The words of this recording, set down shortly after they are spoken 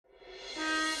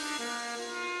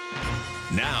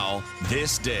Now,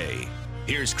 this day.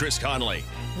 Here's Chris Conley.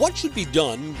 What should be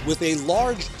done with a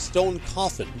large stone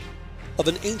coffin of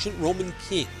an ancient Roman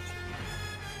king?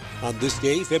 On this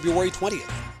day, February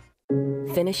 20th.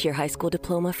 Finish your high school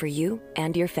diploma for you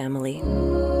and your family.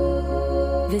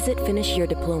 Visit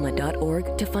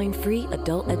finishyourdiploma.org to find free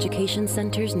adult education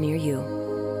centers near you.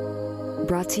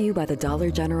 Brought to you by the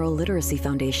Dollar General Literacy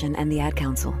Foundation and the Ad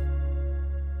Council.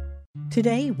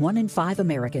 Today, 1 in 5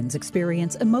 Americans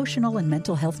experience emotional and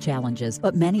mental health challenges,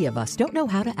 but many of us don't know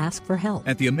how to ask for help.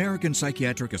 At the American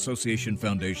Psychiatric Association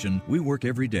Foundation, we work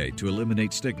every day to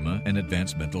eliminate stigma and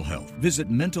advance mental health. Visit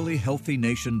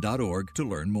mentallyhealthynation.org to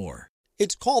learn more.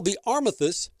 It's called the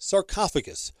Armathus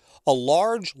sarcophagus, a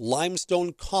large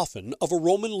limestone coffin of a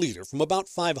Roman leader from about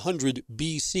 500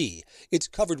 BC. It's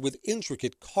covered with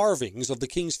intricate carvings of the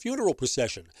king's funeral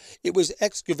procession. It was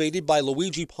excavated by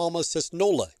Luigi Palma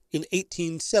Cesnola in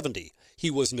 1870. He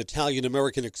was an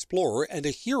Italian-American explorer and a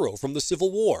hero from the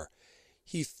Civil War.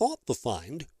 He thought the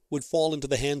find would fall into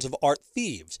the hands of art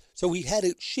thieves, so he had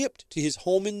it shipped to his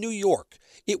home in New York.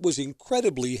 It was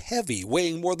incredibly heavy,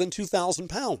 weighing more than 2,000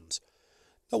 pounds.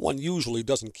 No one usually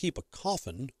doesn't keep a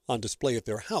coffin on display at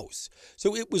their house,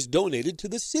 so it was donated to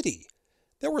the city.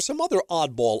 There were some other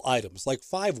oddball items, like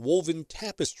 5 woven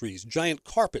tapestries, giant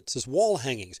carpets as wall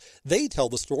hangings. They tell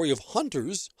the story of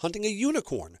hunters hunting a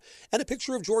unicorn, and a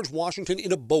picture of George Washington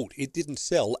in a boat. It didn't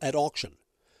sell at auction.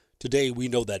 Today we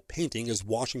know that painting as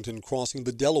Washington crossing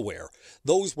the Delaware.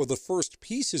 Those were the first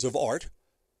pieces of art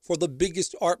for the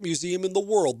biggest art museum in the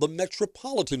world, the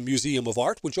Metropolitan Museum of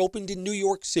Art, which opened in New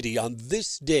York City on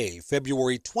this day,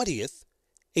 February 20th,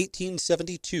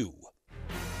 1872.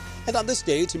 And on this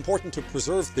day, it's important to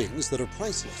preserve things that are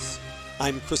priceless.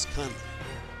 I'm Chris Conley.